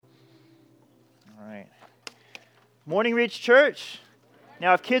Morning, Reach Church.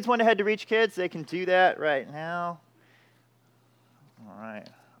 Now, if kids want to head to Reach Kids, they can do that right now. All right,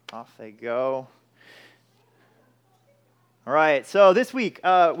 off they go. All right, so this week,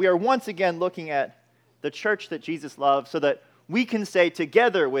 we are once again looking at the church that Jesus loves so that we can say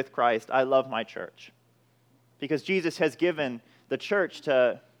together with Christ, I love my church. Because Jesus has given the church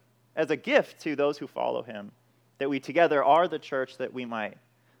as a gift to those who follow him, that we together are the church that we might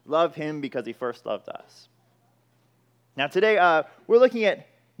love him because he first loved us. Now today, we're looking at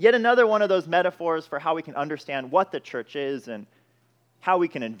yet another one of those metaphors for how we can understand what the church is and how we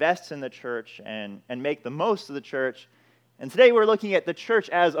can invest in the church and make the most of the church. And today we're looking at the church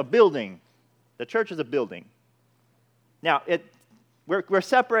as a building. The church is a building. Now, we're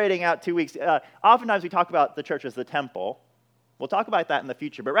separating out 2 weeks. Oftentimes we talk about the church as the temple. We'll talk about that in the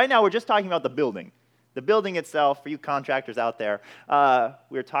future. But right now we're just talking about the building. The building itself, for you contractors out there,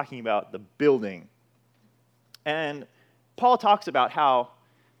 we're talking about the building. And Paul talks about how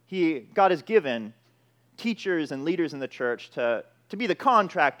God has given teachers and leaders in the church to be the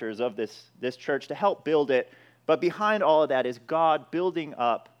contractors of this church, to help build it. But behind all of that is God building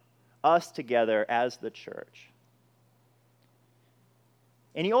up us together as the church.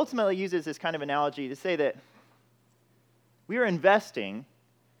 And he ultimately uses this kind of analogy to say that we are investing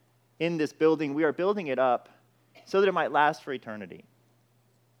in this building. We are building it up so that it might last for eternity.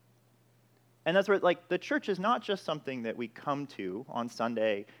 And that's where, the church is not just something that we come to on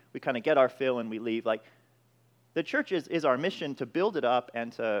Sunday, we kind of get our fill and we leave. The church is our mission to build it up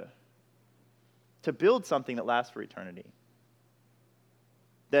and to build something that lasts for eternity.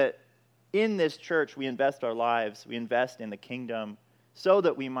 That in this church we invest our lives, we invest in the kingdom so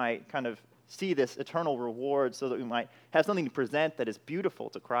that we might kind of see this eternal reward, so that we might have something to present that is beautiful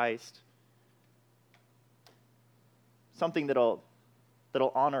to Christ. Something that'll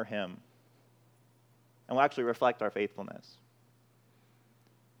honor him and will actually reflect our faithfulness.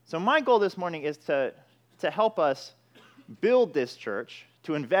 So my goal this morning is to help us build this church,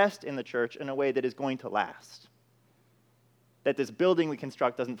 to invest in the church in a way that is going to last. That this building we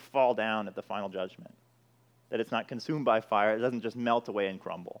construct doesn't fall down at the final judgment. That it's not consumed by fire, it doesn't just melt away and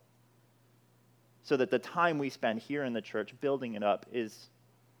crumble. So that the time we spend here in the church building it up is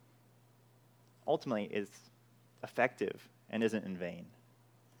effective and isn't in vain.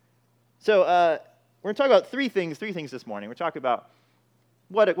 So we're going to talk about three things this morning. We're talking about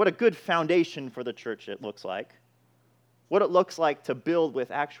what a good foundation for the church it looks like, what it looks like to build with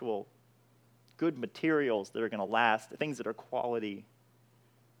actual good materials that are going to last, things that are quality.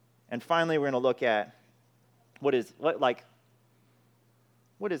 And finally, we're going to look at what is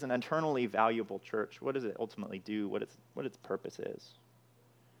an eternally valuable church? What does it ultimately do? What its purpose is?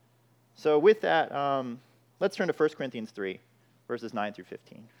 So with that, let's turn to 1 Corinthians 3, verses 9 through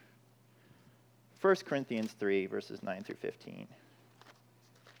 15. 1 Corinthians 3, verses 9 through 15.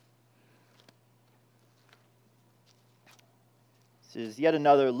 This is yet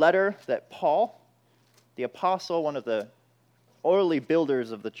another letter that Paul, the apostle, one of the early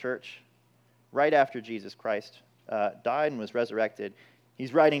builders of the church, right after Jesus Christ died and was resurrected,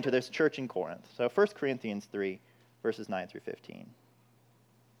 he's writing to this church in Corinth. So 1 Corinthians 3, verses 9 through 15.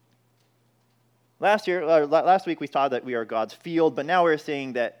 Last week we saw that we are God's field, but now we're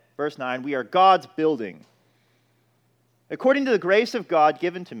seeing that, verse 9, we are God's building. According to the grace of God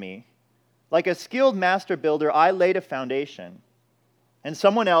given to me, like a skilled master builder, I laid a foundation, and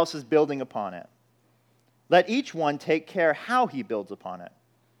someone else is building upon it. Let each one take care how he builds upon it.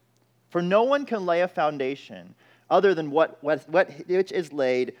 For no one can lay a foundation other than which is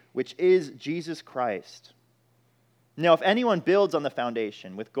laid, which is Jesus Christ. Now, if anyone builds on the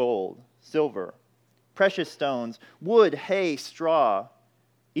foundation with gold, silver, precious stones, wood, hay, straw,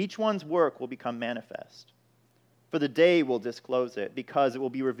 each one's work will become manifest. For the day will disclose it, because it will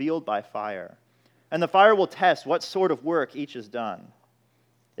be revealed by fire. And the fire will test what sort of work each has done.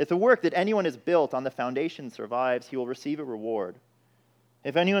 If the work that anyone has built on the foundation survives, he will receive a reward.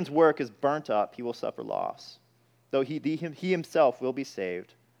 If anyone's work is burnt up, he will suffer loss, though he himself will be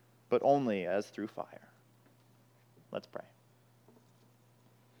saved, but only as through fire. Let's pray.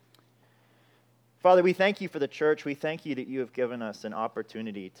 Father, we thank you for the church. We thank you that you have given us an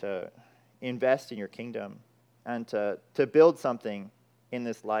opportunity to invest in your kingdom and to build something in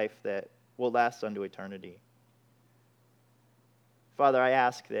this life that will last unto eternity. Father, I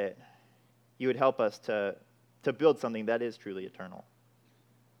ask that you would help us to build something that is truly eternal.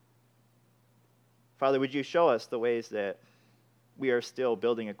 Father, would you show us the ways that we are still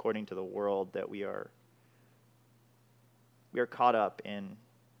building according to the world, that we are caught up in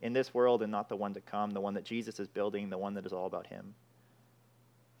this world and not the one to come, the one that Jesus is building, the one that is all about him.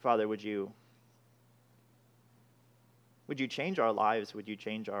 Father, would you Would you change our lives? Would you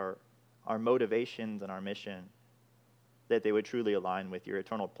change our motivations and our mission? That they would truly align with your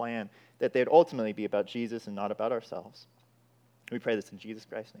eternal plan, that they'd ultimately be about Jesus and not about ourselves. We pray this in Jesus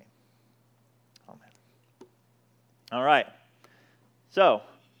Christ's name. Amen. All right. So,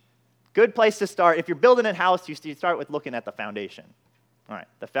 good place to start. If you're building a house, you start with looking at the foundation. All right,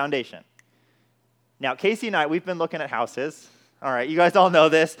 the foundation. Now, Casey and I, we've been looking at houses. All right, you guys all know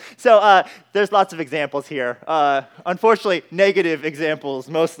this. So there's lots of examples here. Unfortunately, negative examples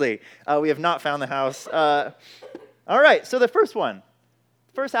mostly. We have not found the house. All right, so the first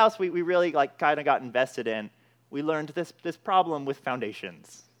house we really kind of got invested in, we learned this problem with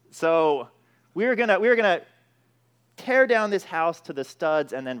foundations. So we were gonna tear down this house to the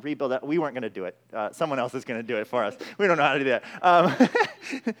studs and then rebuild it. We weren't going to do it. Someone else is going to do it for us. We don't know how to do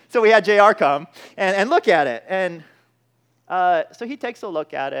that. So we had JR come and look at it. And so he takes a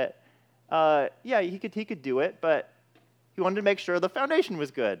look at it. Yeah, he could do it, but he wanted to make sure the foundation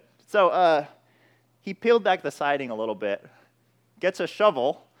was good. So he peeled back the siding a little bit, gets a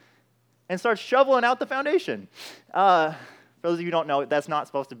shovel, and starts shoveling out the foundation. For those of you who don't know, that's not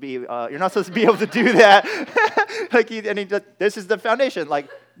supposed to be, you're not supposed to be able to do that. This is the foundation, like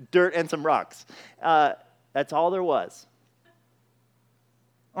dirt and some rocks. That's all there was.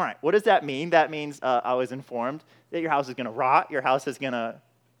 All right, what does that mean? That means I was informed that your house is going to rot, your house is going to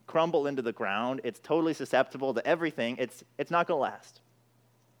crumble into the ground, it's totally susceptible to everything, it's not going to last.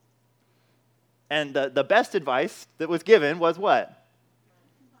 And the best advice that was given was what?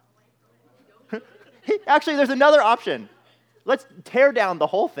 Actually, there's another option. Let's tear down the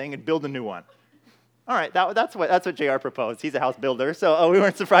whole thing and build a new one. All right, that's what JR proposed. He's a house builder, so we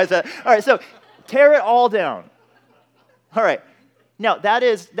weren't surprised at that. All right, so tear it all down. All right, now that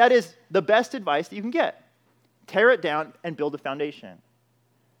is the best advice that you can get. Tear it down and build a foundation.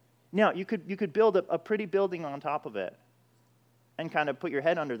 Now, you could build a pretty building on top of it and kind of put your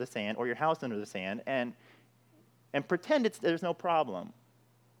head under the sand or your house under the sand and pretend there's no problem.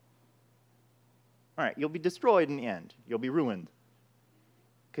 All right, you'll be destroyed in the end. You'll be ruined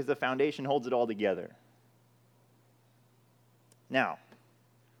because the foundation holds it all together. Now,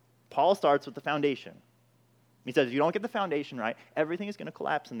 Paul starts with the foundation. He says, if you don't get the foundation right, everything is going to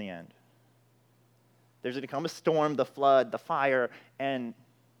collapse in the end. There's going to come a storm, the flood, the fire, and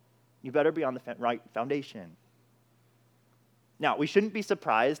you better be on the right foundation. Now, we shouldn't be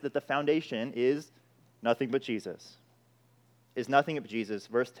surprised that the foundation is nothing but Jesus. Is nothing but Jesus.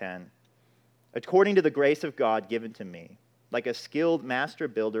 Verse 10. According to the grace of God given to me, like a skilled master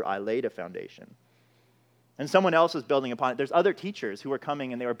builder, I laid a foundation. And someone else was building upon it. There's other teachers who were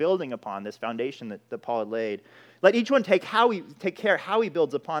coming and they were building upon this foundation that Paul had laid. Let each one take care how he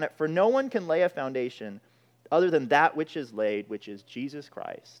builds upon it, for no one can lay a foundation other than that which is laid, which is Jesus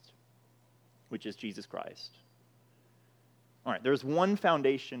Christ. Which is Jesus Christ. All right, there's one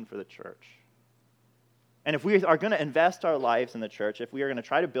foundation for the church. And if we are going to invest our lives in the church, if we are going to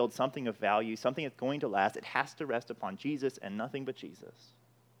try to build something of value, something that's going to last, it has to rest upon Jesus and nothing but Jesus.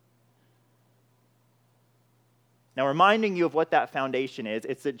 Now, reminding you of what that foundation is,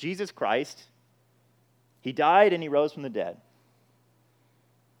 it's that Jesus Christ, he died and he rose from the dead.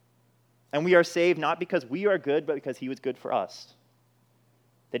 And we are saved not because we are good, but because he was good for us.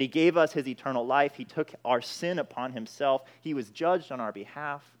 That he gave us his eternal life. He took our sin upon himself. He was judged on our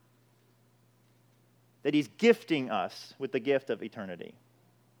behalf. That he's gifting us with the gift of eternity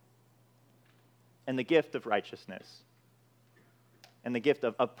and the gift of righteousness and the gift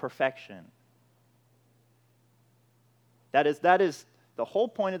of perfection. That is the whole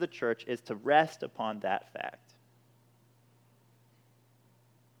point of the church, is to rest upon that fact.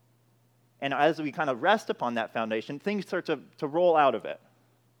 And as we kind of rest upon that foundation, things start to roll out of it.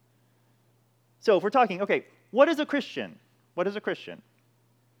 So if we're talking, okay, what is a Christian? What is a Christian?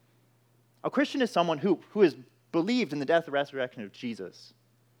 A Christian is someone who has believed in the death and resurrection of Jesus.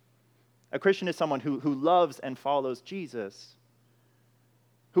 A Christian is someone who loves and follows Jesus,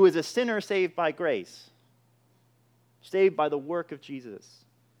 who is a sinner saved by grace, saved by the work of Jesus.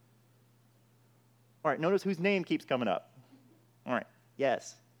 All right, notice whose name keeps coming up. All right,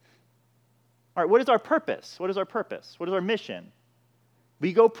 yes. All right, what is our purpose? What is our purpose? What is our mission?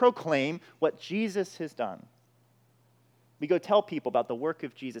 We go proclaim what Jesus has done. We go tell people about the work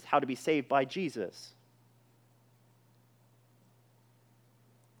of Jesus, how to be saved by Jesus.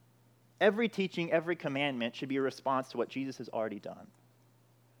 Every teaching, every commandment should be a response to what Jesus has already done.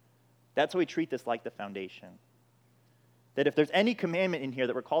 That's why we treat this like the foundation. That if there's any commandment in here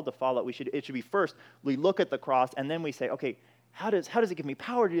that we're called to follow, it should be first, we look at the cross, and then we say, okay, how does it give me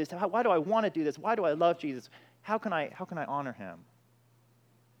power to do this? Why do I want to do this? Why do I love Jesus? How can I honor him?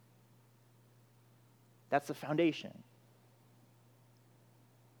 That's the foundation.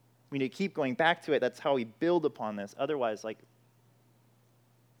 We need to keep going back to it. That's how we build upon this. Otherwise,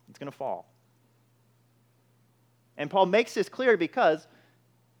 it's going to fall. And Paul makes this clear because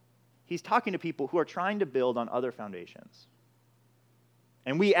he's talking to people who are trying to build on other foundations.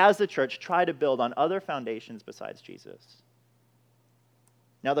 And we as the church try to build on other foundations besides Jesus.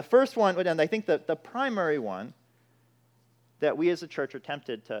 Now the first one, and I think the primary one that we as a church are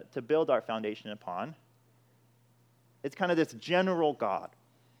tempted to build our foundation upon, it's kind of this general God.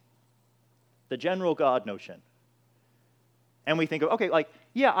 The general God notion. And we think of, okay,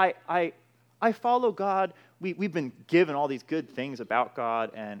 I follow God. We've been given all these good things about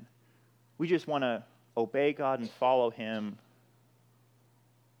God, and we just want to obey God and follow him.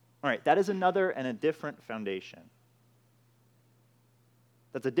 All right, that is another and a different foundation.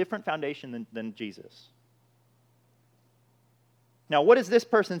 That's a different foundation than Jesus. Now, what does this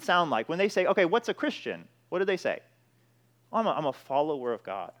person sound like? When they say, okay, what's a Christian? What do they say? I'm a follower of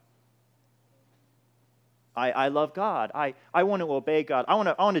God. I love God. I want to obey God. I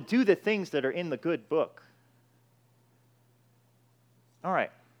want to do the things that are in the good book. All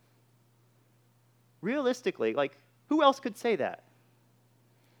right. Realistically, who else could say that?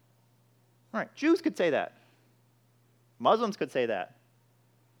 All right, Jews could say that. Muslims could say that.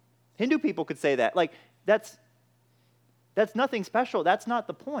 Hindu people could say that. That's nothing special. That's not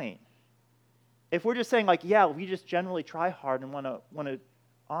the point. If we're just saying, we just generally try hard and want to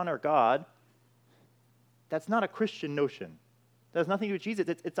honor God, that's not a Christian notion. That has nothing to do with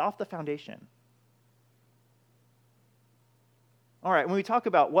Jesus. It's off the foundation. All right, when we talk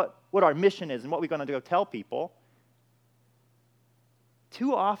about what our mission is and what we're going to go tell people,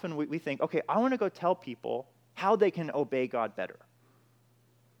 too often we think, okay, I want to go tell people how they can obey God better.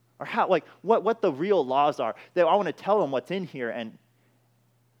 Or how, what the real laws are. That I want to tell them what's in here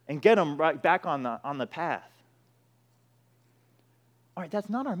and get them right back on the path. All right, that's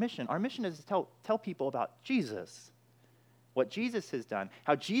not our mission. Our mission is to tell people about Jesus, what Jesus has done,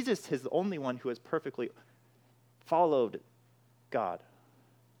 how Jesus is the only one who has perfectly followed God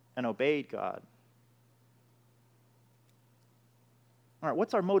and obeyed God. All right,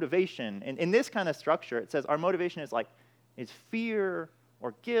 what's our motivation? In this kind of structure, it says our motivation is fear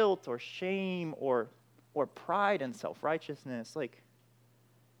or guilt or shame or pride and self-righteousness.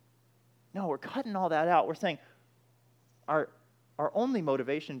 No, we're cutting all that out. We're saying our only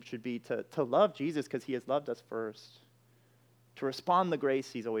motivation should be to love Jesus because he has loved us first, to respond the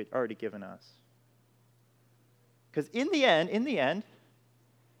grace he's already given us. Because in the end,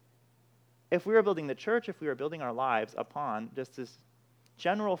 if we are building the church, if we are building our lives upon just this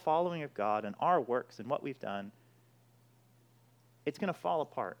general following of God and our works and what we've done, it's going to fall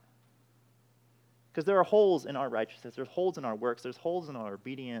apart. Because there are holes in our righteousness, there's holes in our works, there's holes in our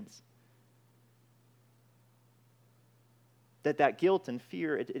obedience. That guilt and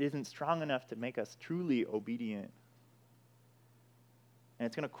fear, it isn't strong enough to make us truly obedient. And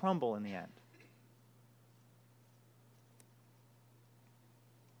it's going to crumble in the end.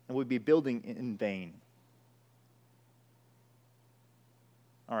 And we'd be building in vain.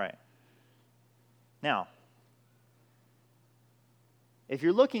 All right. Now, if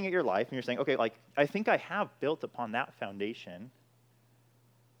you're looking at your life and you're saying, okay, I think I have built upon that foundation,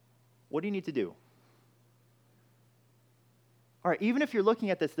 what do you need to do? All right, even if you're looking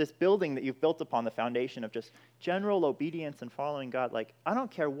at this building that you've built upon the foundation of just general obedience and following God, I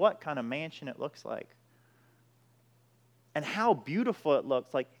don't care what kind of mansion it looks like and how beautiful it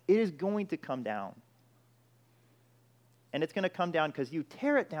looks, it is going to come down. And it's going to come down because you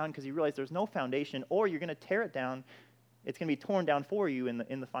tear it down because you realize there's no foundation, or you're going to tear it down. It's going to be torn down for you in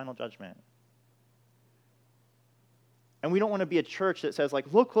the final judgment. And we don't want to be a church that says,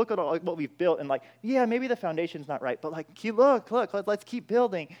 look at all what we've built, and maybe the foundation's not right, but look, let's keep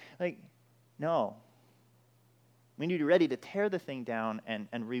building. No. We need to be ready to tear the thing down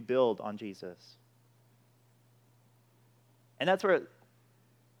and rebuild on Jesus. And that's where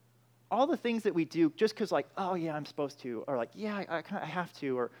all the things that we do just because I'm supposed to, or I kind of have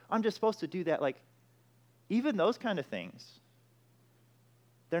to, or I'm just supposed to do that, even those kind of things,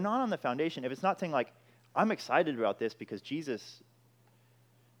 they're not on the foundation. If it's not saying I'm excited about this because Jesus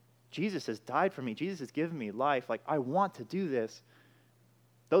has died for me. Jesus has given me life. I want to do this.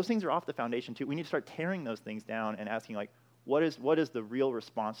 Those things are off the foundation too. We need to start tearing those things down and asking what does the real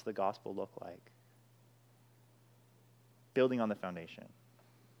response to the gospel look like? Building on the foundation.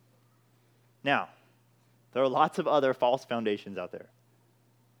 Now, there are lots of other false foundations out there.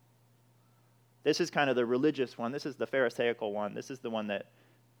 This is kind of the religious one. This is the Pharisaical one. This is the one that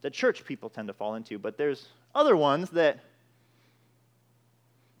the church people tend to fall into. But there's other ones that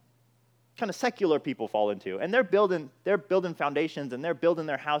kind of secular people fall into. And they're building foundations and they're building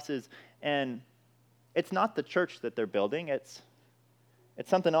their houses, and it's not the church that they're building, it's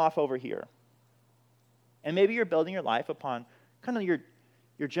something off over here. And maybe you're building your life upon kind of your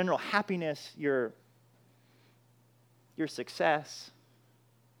general happiness, your success,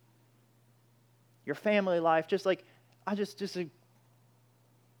 your family life, just like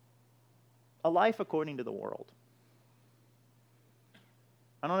a life according to the world.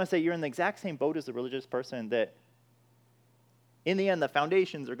 I don't want to say you're in the exact same boat as the religious person, that in the end the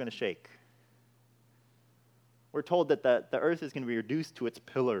foundations are going to shake. We're told that the earth is going to be reduced to its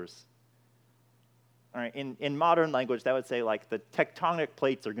pillars. All right, in modern language, that would say like the tectonic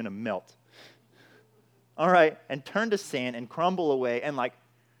plates are going to melt. All right, and turn to sand and crumble away, and like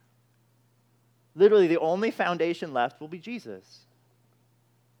literally the only foundation left will be Jesus.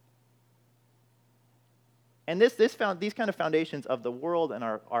 And these kind of foundations of the world and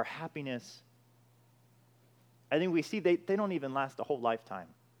our happiness, I think we see they don't even last a whole lifetime.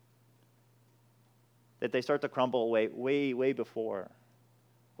 That they start to crumble away way before,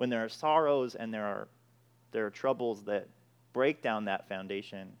 when there are sorrows and there are troubles that break down that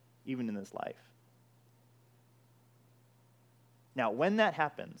foundation, even in this life. Now, when that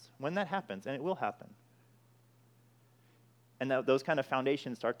happens, and it will happen, and those kind of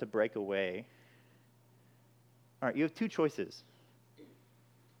foundations start to break away, all right, you have two choices.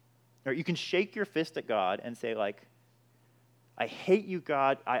 Or you can shake your fist at God and say, like, I hate you,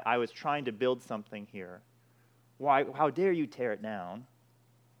 God. I was trying to build something here. Why? How dare you tear it down?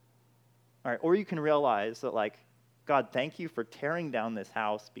 All right, or you can realize that, like, God, thank you for tearing down this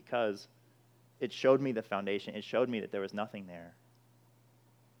house because it showed me the foundation. It showed me that there was nothing there.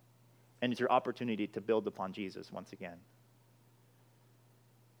 And it's your opportunity to build upon Jesus once again.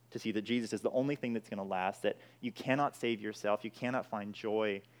 To see that Jesus is the only thing that's going to last, that you cannot save yourself. You cannot find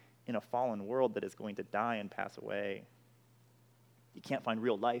joy in a fallen world that is going to die and pass away. You can't find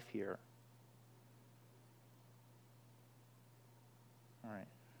real life here. All right.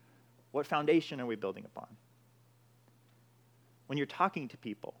 What foundation are we building upon? When you're talking to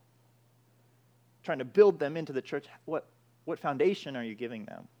people, trying to build them into the church, what foundation are you giving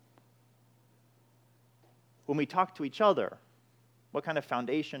them? When we talk to each other, what kind of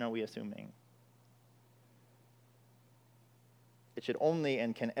foundation are we assuming? It should only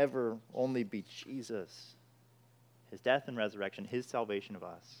and can ever only be Jesus. His death and resurrection, his salvation of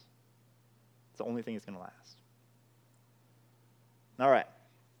us. It's the only thing that's going to last. All right.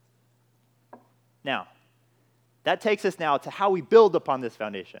 Now, that takes us now to how we build upon this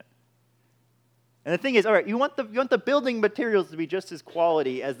foundation. And the thing is, all right, you want the building materials to be just as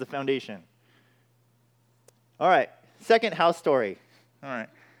quality as the foundation. All right, second house story. All right.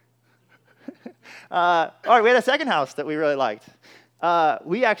 All right, we had a second house that we really liked.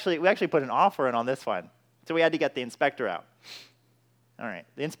 We actually put an offer in on this one, so we had to get the inspector out. All right,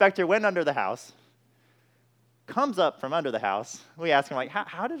 the inspector went under the house, comes up from under the house. We asked him, like,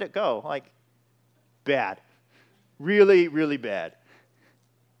 how did it go? Like, bad. Really, really bad.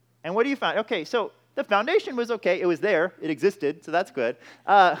 And what do you find? Okay, so the foundation was okay. It was there. It existed, so that's good.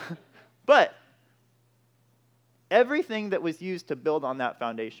 But everything that was used to build on that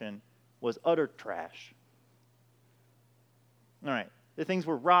foundation was utter trash. All right, the things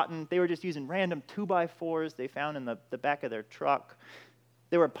were rotten. They were just using random 2x4s they found in the back of their truck.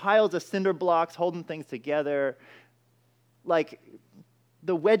 There were piles of cinder blocks holding things together. Like,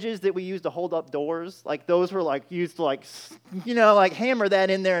 the wedges that we used to hold up doors, like those were like used to like hammer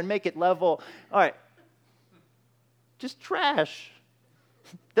that in there and make it level. All right. Just trash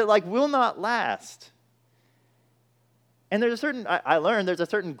that like will not last. And I learned there's a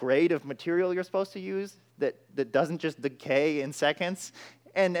certain grade of material you're supposed to use that doesn't just decay in seconds,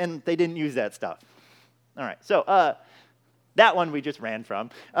 and they didn't use that stuff. All right, so that one we just ran from,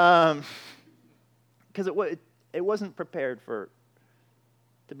 because it wasn't prepared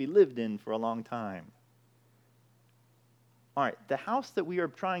to be lived in for a long time. All right, the house that we are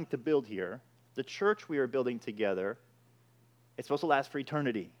trying to build here, the church we are building together, it's supposed to last for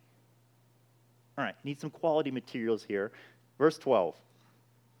eternity. All right, need some quality materials here. Verse 12.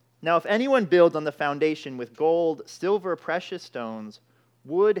 Now, if anyone builds on the foundation with gold, silver, precious stones,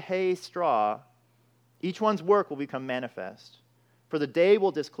 wood, hay, straw, each one's work will become manifest. For the day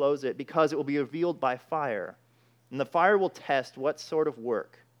will disclose it, because it will be revealed by fire. And the fire will test what sort of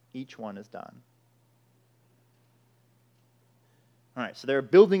work each one has done. All right, so there are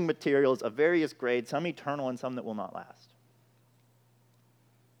building materials of various grades, some eternal and some that will not last.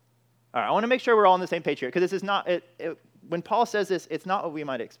 All right, I want to make sure we're all on the same page here, because this is not, when Paul says this, it's not what we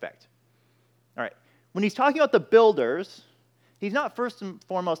might expect. All right, when he's talking about the builders, he's not first and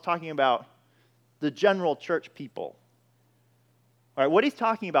foremost talking about the general church people. All right, what he's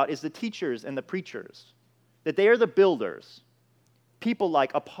talking about is the teachers and the preachers, that they are the builders, people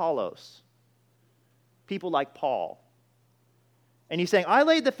like Apollos, people like Paul. And he's saying, I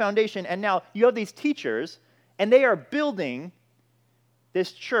laid the foundation, and now you have these teachers, and they are building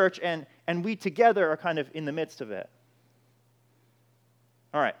this church, and we together are kind of in the midst of it.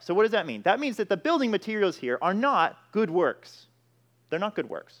 All right, so what does that mean? That means that the building materials here are not good works. They're not good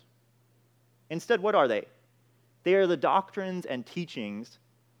works. Instead, what are they? They are the doctrines and teachings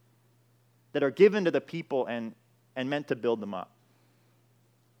that are given to the people and meant to build them up.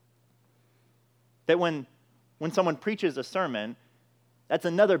 That when someone preaches a sermon, that's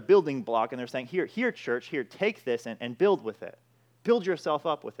another building block, and they're saying, here, church, here, take this and build with it. Build yourself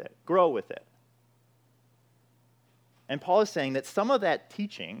up with it. Grow with it. And Paul is saying that some of that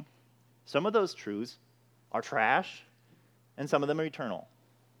teaching, some of those truths, are trash, and some of them are eternal.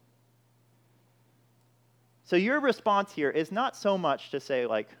 So your response here is not so much to say,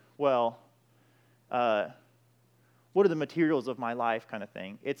 like, well, what are the materials of my life kind of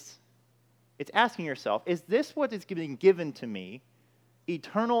thing. It's asking yourself, is this what is being given to me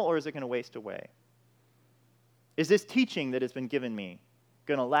eternal, or is it going to waste away? Is this teaching that has been given me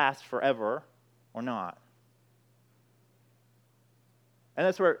going to last forever or not? And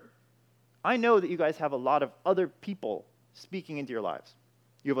that's where I know that you guys have a lot of other people speaking into your lives.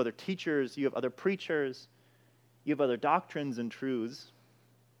 You have other teachers, you have other preachers, you have other doctrines and truths.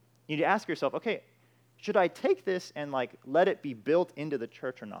 You need to ask yourself, okay, should I take this and let it be built into the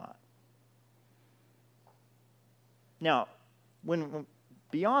church or not? Now, when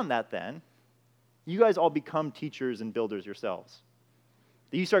beyond that then, you guys all become teachers and builders yourselves.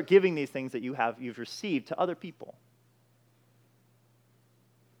 You start giving these things that you've received to other people.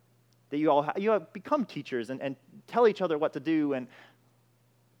 That you have become teachers and tell each other what to do and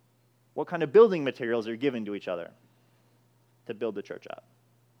what kind of building materials are given to each other to build the church up.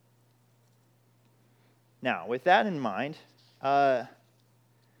 Now, with that in mind, there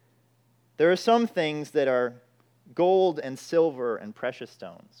are some things that are gold and silver and precious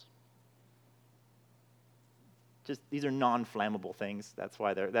stones. Just these are non-flammable things. That's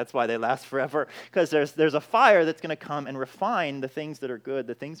why they last forever. Because there's a fire that's going to come and refine the things that are good,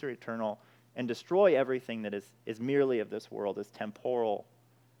 the things that are eternal, and destroy everything that is merely of this world, is temporal,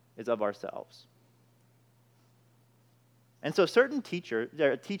 is of ourselves. And so certain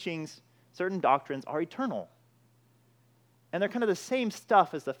teachings, certain doctrines are eternal. And they're kind of the same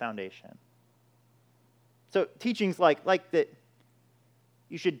stuff as the foundation. So teachings like that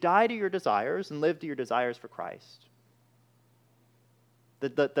you should die to your desires and live to your desires for Christ.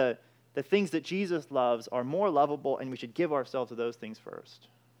 The things that Jesus loves are more lovable, and we should give ourselves to those things first.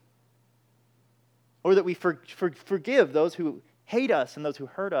 Or that we forgive those who hate us and those who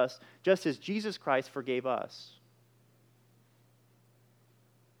hurt us, just as Jesus Christ forgave us.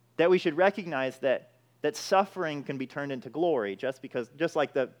 That we should recognize that suffering can be turned into glory, just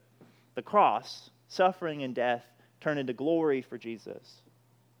like the cross, suffering and death turn into glory for Jesus.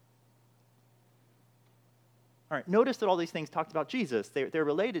 All right, notice that all these things talked about Jesus. They're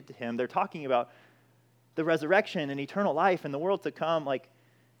related to him. They're talking about the resurrection and eternal life and the world to come.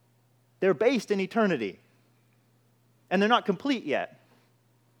 They're based in eternity. And they're not complete yet.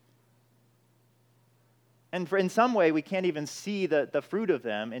 And in some way, we can't even see the fruit of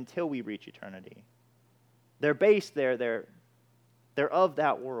them until we reach eternity. They're based there. They're of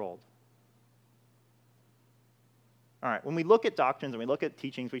that world. All right, when we look at doctrines and we look at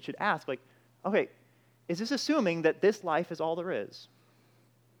teachings, we should ask, okay, is this assuming that this life is all there is?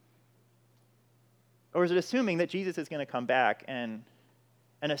 Or is it assuming that Jesus is going to come back and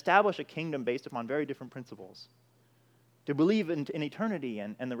establish a kingdom based upon very different principles? To believe in eternity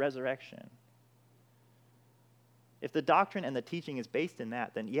and the resurrection. If the doctrine and the teaching is based in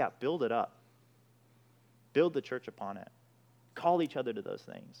that, then yeah, build it up. Build the church upon it. Call each other to those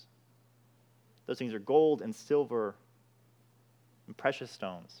things. Those things are gold and silver and precious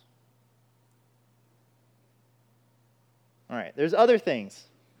stones. All right, there's other things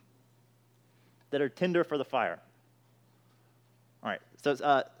that are tinder for the fire. All right, so it's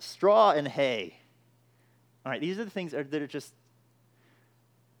straw and hay. All right, these are the things that are just,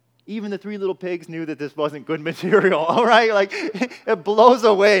 even the three little pigs knew that this wasn't good material, all right? It blows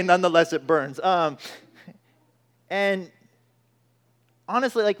away, nonetheless it burns. And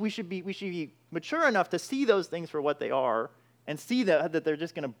honestly, we should be mature enough to see those things for what they are and see that they're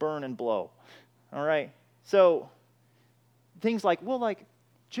just going to burn and blow, all right? So things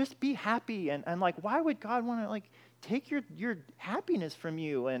just be happy, and why would God want to, take your happiness from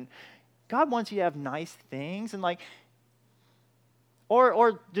you? And God wants you to have nice things, and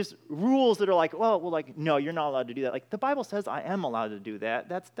Or just rules that are like, well, like, no, you're not allowed to do that. Like, the Bible says I am allowed to do that.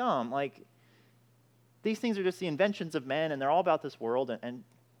 That's dumb. Like, these things are just the inventions of men, and they're all about this world, and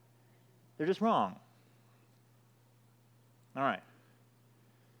they're just wrong. All right.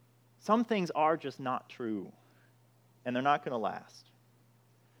 Some things are just not true, and they're not going to last.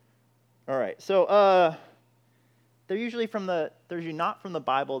 All right. So they're usually not from the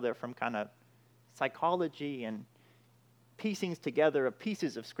Bible. They're from kind of psychology and piecing together of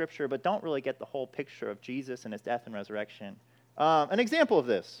pieces of Scripture, but don't really get the whole picture of Jesus and his death and resurrection. An example of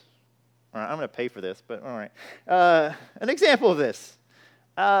this. All right, I'm going to pay for this, but all right. An example of this.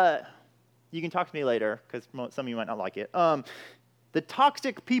 You can talk to me later, because some of you might not like it. The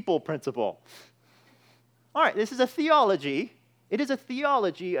toxic people principle. All right, this is a theology. It is a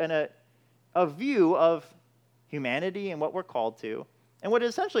theology and a view of humanity and what we're called to. And what it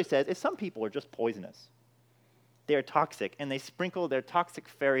essentially says is some people are just poisonous. They are toxic, and they sprinkle their toxic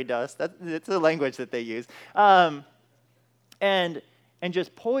fairy dust. That's the language that they use. And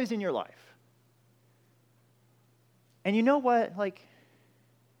just poison your life. And you know what? Like,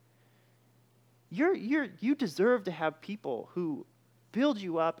 you deserve to have people who build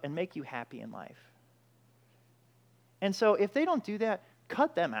you up and make you happy in life. And so if they don't do that,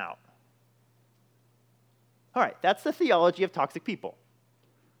 cut them out. All right, that's the theology of toxic people.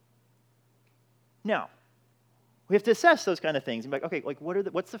 Now, we have to assess those kind of things and be like, okay, like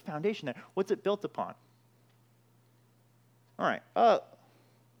what's the foundation there? What's it built upon? All right,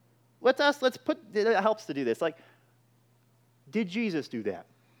 it helps to do this. Like, did Jesus do that?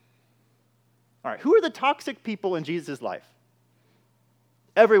 All right, who are the toxic people in Jesus' life?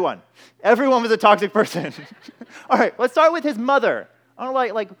 Everyone. Everyone was a toxic person. All right, let's start with his mother. I don't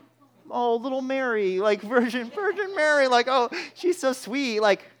like, oh, little Mary, like Virgin Mary, like, oh, she's so sweet,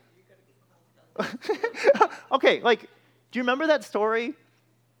 like. Okay, like, do you remember that story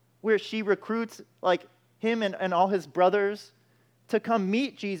where she recruits, like, him and all his brothers to come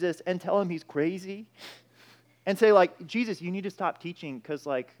meet Jesus and tell him he's crazy? And say, like, Jesus, you need to stop teaching because,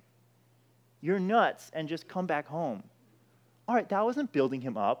 like, you're nuts and just come back home. All right, that wasn't building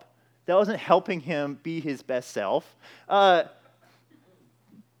him up. That wasn't helping him be his best self. And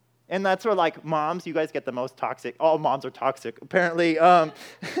that's where, like, moms, you guys get the most toxic. All moms are toxic, apparently. All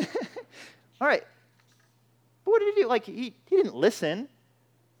right. But what did he do? Like, he didn't listen,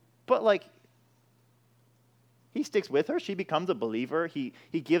 but, like, he sticks with her. She becomes a believer. He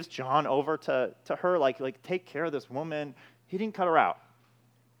gives John over to her, like, take care of this woman. He didn't cut her out.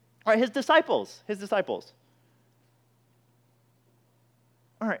 All right, his disciples.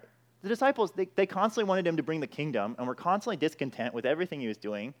 All right, the disciples, they constantly wanted him to bring the kingdom and were constantly discontent with everything he was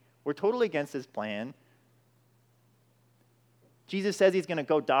doing. We're totally against his plan. Jesus says he's going to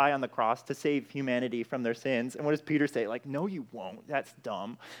go die on the cross to save humanity from their sins. And what does Peter say? Like, no, you won't. That's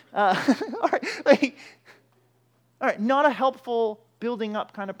dumb. All right, not a helpful, building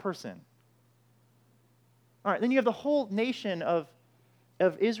up kind of person. All right, then you have the whole nation of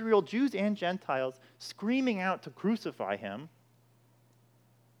Israel, Jews and Gentiles, screaming out to crucify him.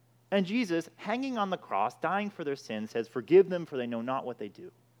 And Jesus, hanging on the cross, dying for their sins, says, forgive them, for they know not what they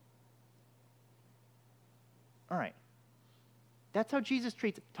do. All right. That's how Jesus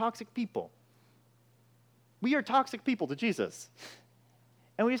treats toxic people. We are toxic people to Jesus.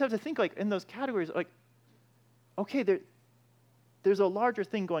 And we just have to think, like, in those categories, like, okay, there's a larger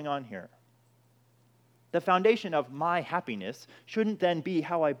thing going on here. The foundation of my happiness shouldn't then be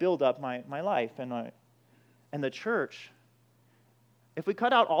how I build up my life and the church. If we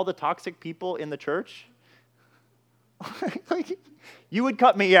cut out all the toxic people in the church, like, you would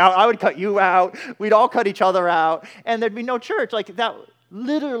cut me out, I would cut you out, we'd all cut each other out, and there'd be no church. Like, that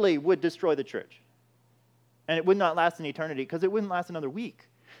literally would destroy the church. And it would not last in eternity because it wouldn't last another week.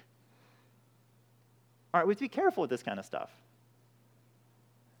 All right, we have to be careful with this kind of stuff.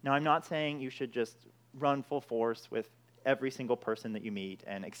 Now, I'm not saying you should just run full force with every single person that you meet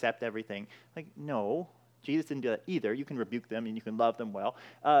and accept everything. Like, no, Jesus didn't do that either. You can rebuke them and you can love them well.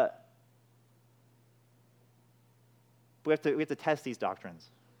 We have to test these doctrines.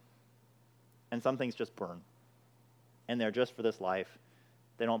 And some things just burn. And they're just for this life.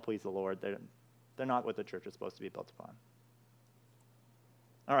 They don't please the Lord. They're not what the church is supposed to be built upon.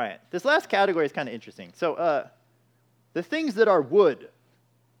 All right. This last category is kind of interesting. So the things that are wood.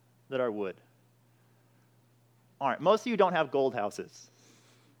 All right. Most of you don't have gold houses,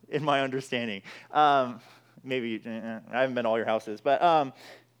 in my understanding. Maybe, I haven't been to all your houses. But,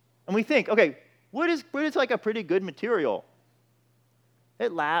 and we think, okay, wood is like a pretty good material.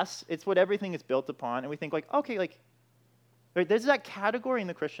 It lasts. It's what everything is built upon. And we think, like, okay, like, right, there's that category in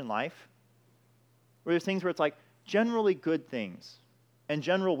the Christian life where there's things where it's like generally good things. and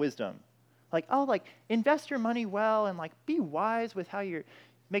general wisdom. Like, oh, like, invest your money well and, like, be wise with how you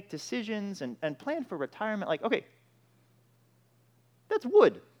make decisions and plan for retirement. Like, okay, that's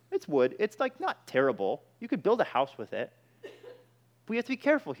wood. It's wood. It's, like, not terrible. You could build a house with it. But we have to be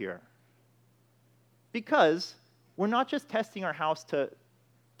careful here. Because we're not just testing our house to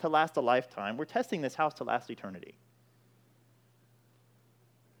last a lifetime. We're testing this house to last eternity.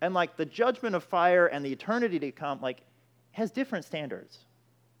 And, like, the judgment of fire and the eternity to come, like, has different standards.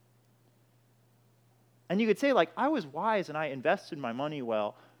 And you could say, like, I was wise and I invested my money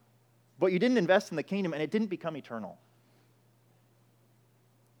well, but you didn't invest in the kingdom and it didn't become eternal.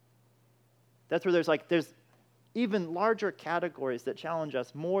 That's where there's even larger categories that challenge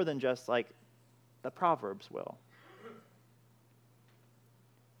us more than just, like, the Proverbs will.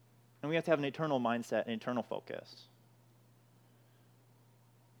 And we have to have an eternal mindset, an eternal focus.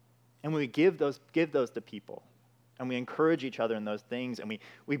 And we give those to people. And we encourage each other in those things. And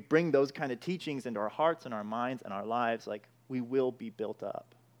we bring those kind of teachings into our hearts and our minds and our lives. Like, we will be built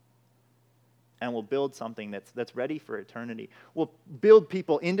up. And we'll build something that's ready for eternity. We'll build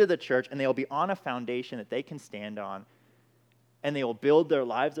people into the church, and they'll be on a foundation that they can stand on. And they will build their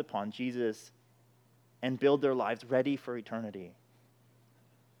lives upon Jesus and build their lives ready for eternity.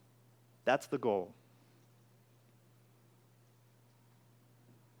 That's the goal.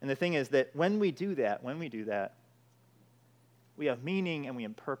 And the thing is that when we do that, we have meaning and we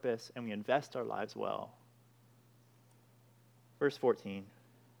have purpose and we invest our lives well. Verse 14.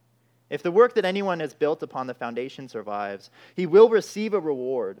 If the work that anyone has built upon the foundation survives, he will receive a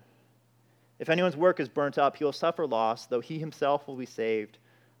reward. If anyone's work is burnt up, he will suffer loss, though he himself will be saved,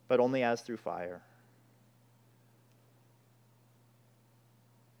 but only as through fire.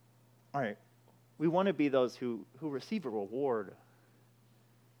 All right, we want to be those who receive a reward,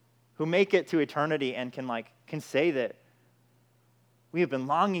 who make it to eternity and can say that we have been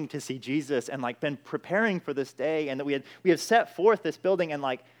longing to see Jesus and been preparing for this day, and that we have set forth this building and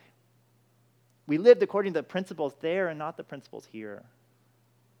we lived according to the principles there and not the principles here.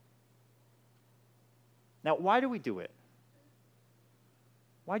 Now, why do we do it?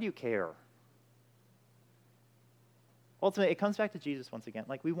 Why do you care? Ultimately, it comes back to Jesus once again.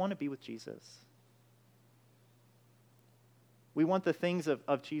 We want to be with Jesus. We want the things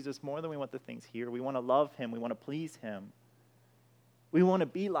of Jesus more than we want the things here. We want to love him. We want to please him. We want to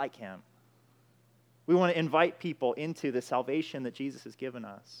be like him. We want to invite people into the salvation that Jesus has given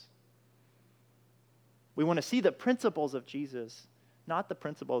us. We want to see the principles of Jesus, not the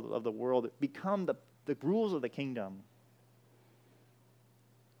principles of the world, become the rules of the kingdom.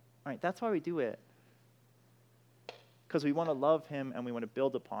 All right, that's why we do it. Because we want to love him and we want to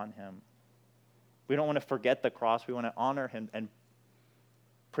build upon him. We don't want to forget the cross. We want to honor him and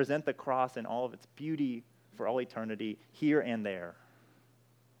present the cross in all of its beauty for all eternity, here and there.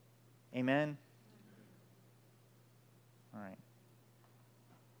 Amen? All right.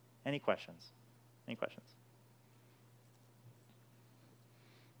 Any questions? Any questions?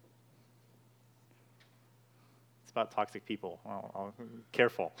 It's about toxic people.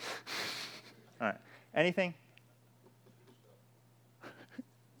 Careful. All right. Anything?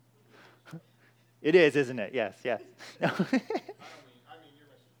 It is, isn't it? Yes, yes.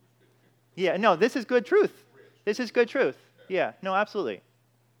 Yeah, no, this is good truth. This is good truth. Yeah, no, absolutely.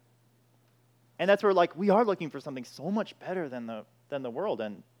 And that's where we are looking for something so much better than the world,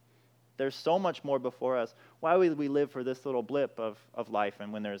 and there's so much more before us. Why would we live for this little blip of life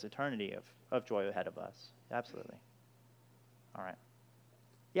and when there's eternity of joy ahead of us? Absolutely. All right.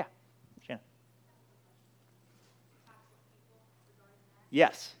 Yeah, Shannon.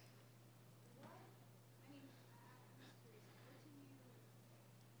 Yes.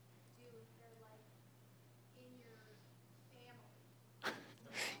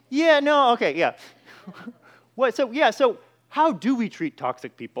 Yeah, no, okay, yeah. So how do we treat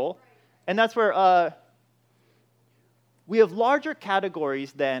toxic people? And that's where we have larger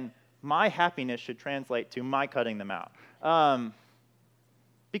categories than my happiness should translate to my cutting them out.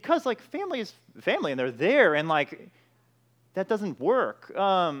 Because family is family and they're there and that doesn't work.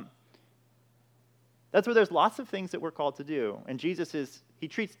 That's where there's lots of things that we're called to do. And Jesus he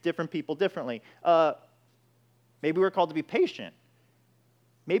treats different people differently. Maybe we're called to be patient.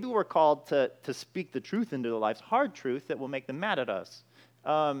 Maybe we're called to speak the truth into their lives, hard truth that will make them mad at us.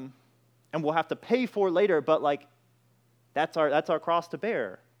 And we'll have to pay for later, but that's our cross to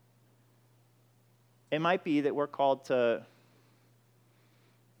bear. It might be that we're called to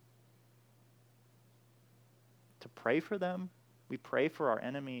pray for them. We pray for our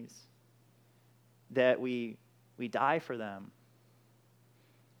enemies, that we die for them.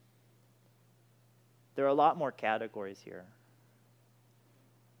 There are a lot more categories here.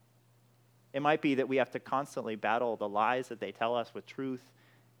 It might be that we have to constantly battle the lies that they tell us with truth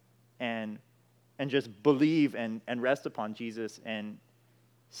and just believe and rest upon Jesus and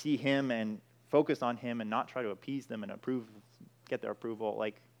see him and focus on him and not try to appease them and get their approval.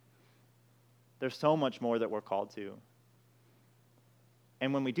 Like, there's so much more that we're called to.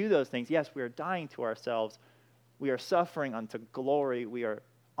 And when we do those things, yes, we are dying to ourselves. We are suffering unto glory. We are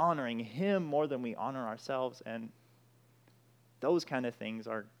honoring him more than we honor ourselves. And those kind of things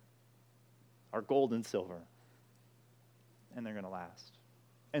are gold and silver. And they're going to last.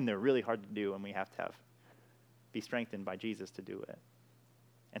 And they're really hard to do, and we have to be strengthened by Jesus to do it.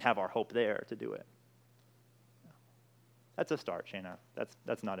 And have our hope there to do it. That's a start, Shayna.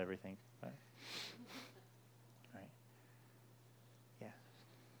 That's not everything. Right? Right. Yeah.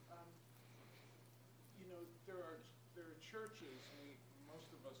 There are churches,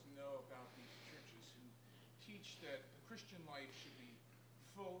 most of us know about these churches who teach that the Christian life should be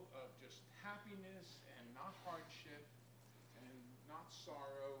full of just happiness and not hardship and not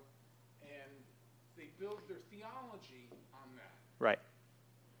sorrow, and they build their theology on that. Right.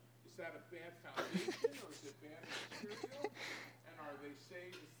 Is that a bad foundation, or is it bad material? And are they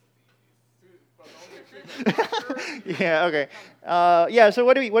saved through? Yeah. Okay. So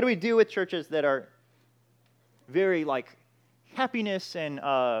what do we do with churches that are very like happiness and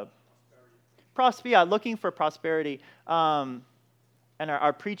looking for prosperity, and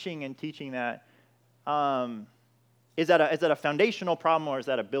are preaching and teaching that? Is that a foundational problem, or is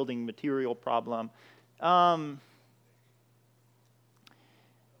that a building material problem?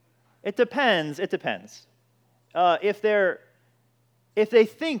 It depends. If they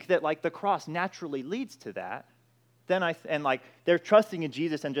think that like the cross naturally leads to that, then they're trusting in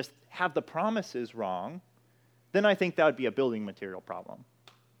Jesus and just have the promises wrong, then I think that would be a building material problem.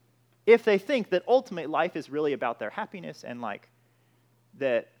 If they think that ultimate life is really about their happiness and like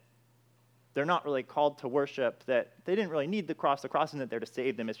that they're not really called to worship, that they didn't really need the cross isn't there to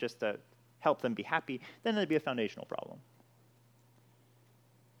save them, it's just to help them be happy, then it'd be a foundational problem.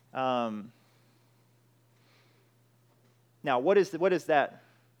 Now, what is that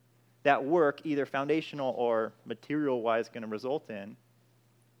work, either foundational or material-wise, going to result in?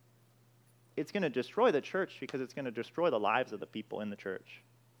 It's going to destroy the church because it's going to destroy the lives of the people in the church.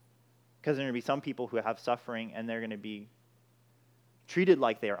 Because there are going to be some people who have suffering, and they're going to be treated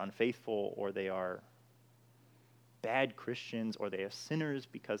like they are unfaithful, or they are bad Christians, or they are sinners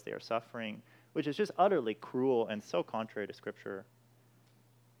because they are suffering, which is just utterly cruel and so contrary to Scripture.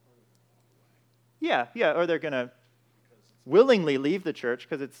 Yeah, or they're going to willingly leave the church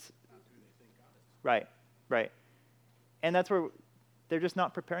because it's... Right. And that's where they're just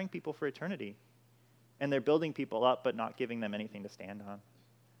not preparing people for eternity. And they're building people up but not giving them anything to stand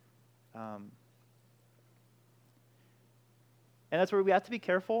on. And that's where we have to be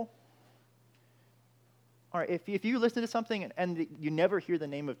careful. All right, if you listen to something and you never hear the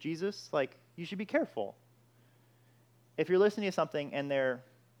name of Jesus, like, you should be careful. If you're listening to something and they're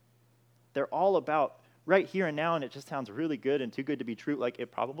all about right here and now, and it just sounds really good and too good to be true, like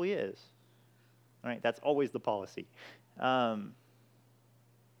it probably is. All right, that's always the policy. And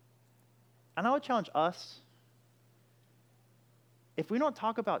I would challenge us, if we don't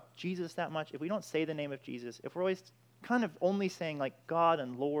talk about Jesus that much, if we don't say the name of Jesus, if we're always kind of only saying like God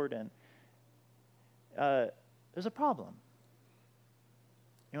and Lord, and there's a problem.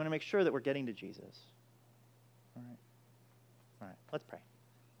 You want to make sure that we're getting to Jesus. All right, let's pray.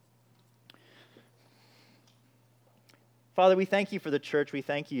 Father, we thank you for the church. We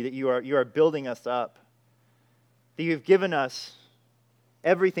thank you that you are building us up, that you've given us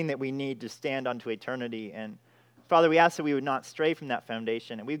everything that we need to stand unto eternity. And Father, we ask that we would not stray from that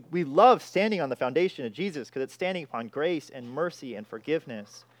foundation. And we love standing on the foundation of Jesus because it's standing upon grace and mercy and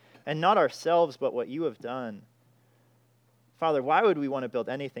forgiveness, and not ourselves, but what you have done. Father, why would we want to build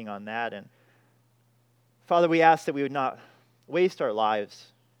anything on that? And Father, we ask that we would not waste our lives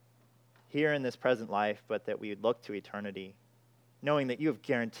here in this present life, but that we would look to eternity, knowing that you have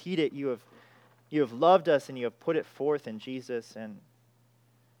guaranteed it, you have loved us, and you have put it forth in Jesus. And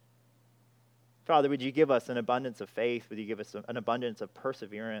Father, would you give us an abundance of faith? Would you give us an abundance of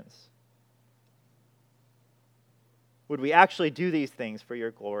perseverance? Would we actually do these things for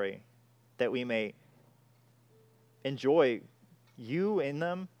your glory, that we may enjoy you in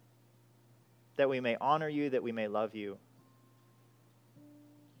them, that we may honor you, that we may love you?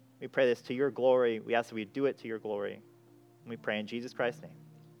 We pray this to your glory. We ask that we do it to your glory. And we pray in Jesus Christ's name.